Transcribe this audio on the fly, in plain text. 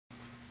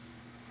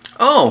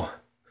Oh,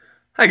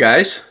 hi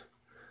guys.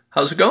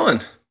 How's it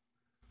going?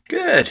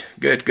 Good,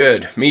 good,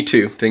 good. Me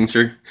too.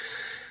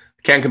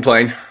 Can't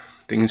complain.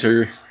 Things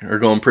are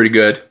going pretty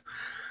good.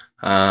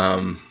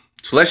 So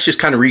let's just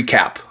kind of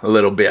recap a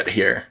little bit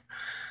here.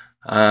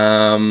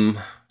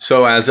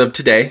 So as of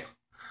today,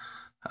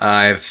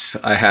 I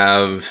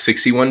have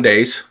 61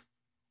 days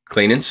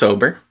clean and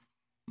sober.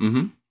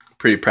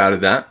 Pretty proud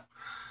of that.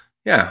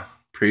 Yeah,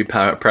 pretty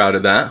proud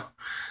of that.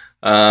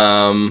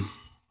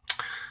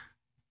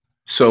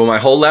 So my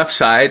whole left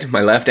side,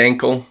 my left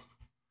ankle,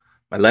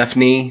 my left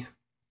knee,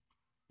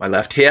 my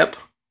left hip,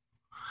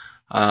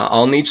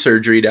 all need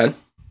surgery done.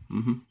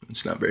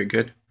 It's not very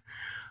good.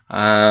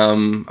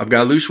 I've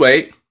got to lose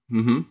weight.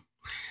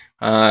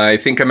 I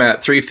think I'm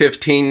at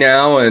 315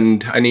 now,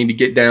 and I need to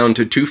get down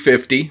to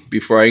 250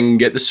 before I can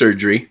get the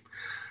surgery.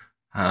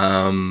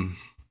 And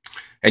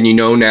you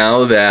know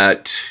now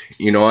that,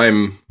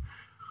 I'm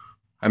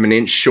an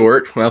inch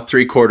short, well,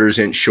 3/4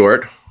 inch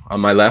short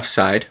on my left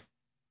side.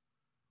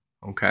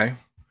 Okay.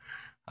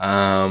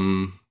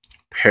 Paranoid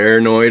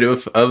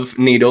of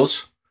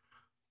needles,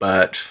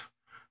 but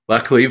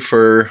luckily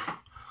for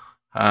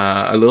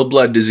a little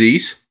blood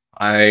disease,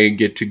 I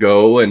get to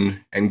go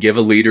and give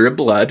a liter of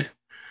blood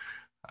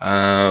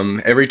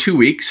every 2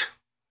 weeks.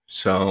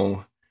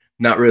 So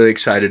not really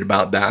excited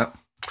about that.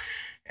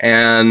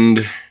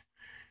 And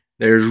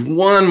there's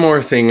one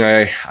more thing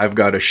I've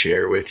got to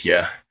share with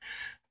you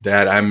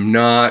that I'm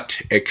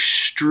not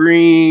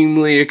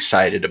extremely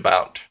excited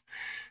about.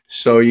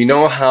 So you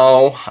know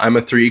how I'm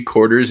a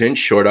 3/4 inch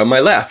short on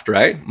my left,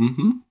 right?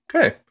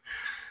 Okay.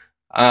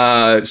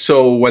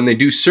 So when they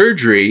do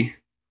surgery,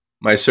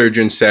 my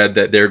surgeon said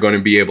that they're going to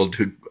be able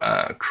to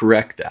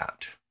correct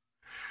that.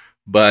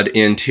 But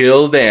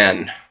until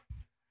then,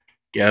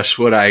 guess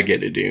what I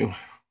get to do?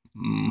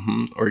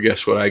 Or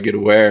guess what I get to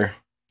wear?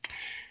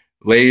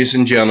 Ladies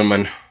and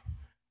gentlemen,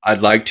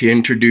 I'd like to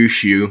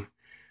introduce you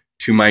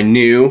to my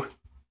new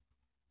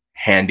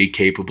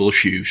handy-capable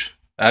shoes.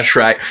 That's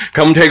right.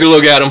 Come take a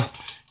look at them.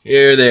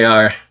 Here they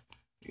are.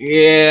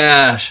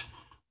 Yes.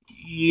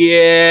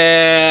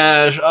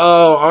 Yes.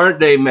 Oh, aren't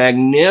they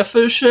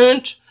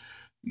magnificent?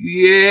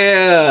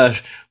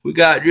 Yes. We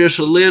got just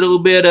a little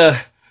bit of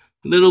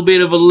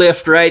a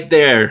lift right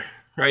there.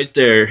 Right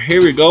there.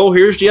 Here we go.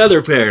 Here's the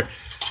other pair.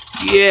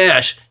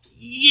 Yes.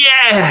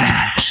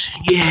 Yes.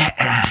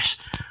 Yes.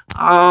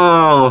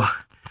 Oh.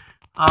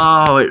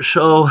 Oh, it's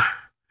so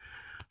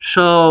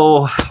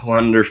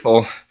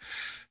wonderful.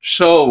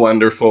 So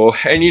wonderful.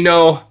 And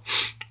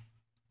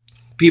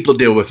people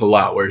deal with a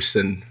lot worse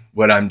than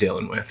what I'm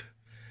dealing with.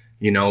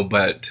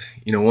 But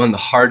one of the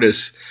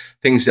hardest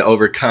things to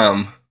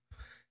overcome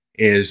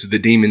is the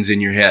demons in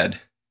your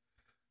head.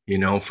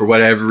 For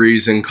whatever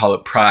reason, call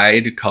it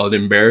pride, call it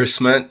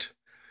embarrassment,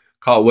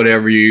 call it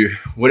whatever you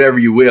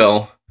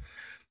will.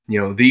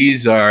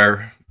 These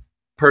are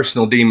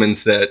personal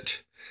demons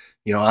that,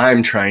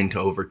 I'm trying to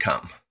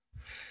overcome.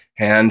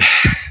 And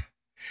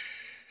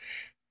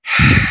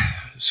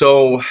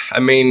so,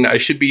 I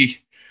should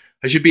be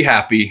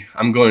happy.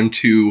 I'm going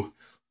to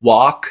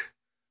walk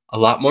a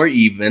lot more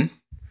even,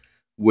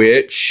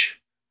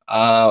 which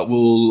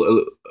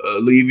will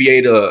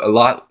alleviate a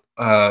lot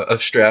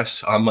of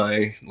stress on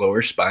my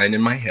lower spine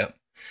and my hip.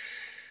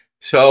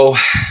 So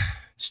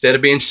instead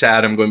of being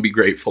sad, I'm going to be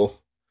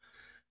grateful.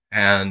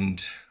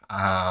 And,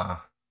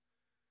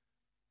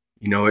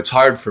 it's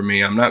hard for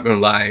me. I'm not going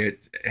to lie.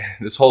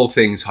 This whole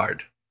thing's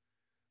hard.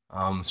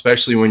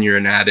 Especially when you're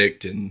an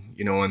addict and,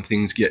 when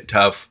things get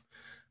tough,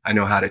 I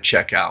know how to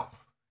check out.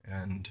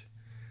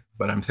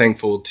 But I'm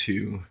thankful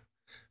to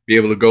be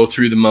able to go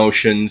through the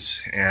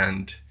motions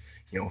and,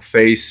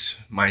 face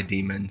my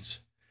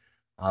demons,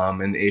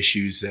 and the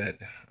issues that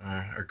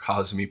are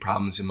causing me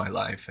problems in my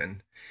life,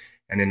 and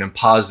in a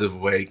positive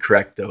way,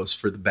 correct those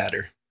for the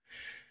better.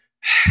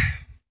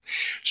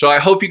 So I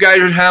hope you guys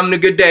are having a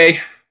good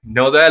day.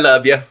 Know that I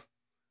love you.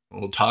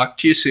 We'll talk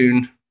to you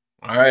soon.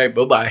 All right.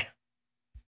 Bye-bye.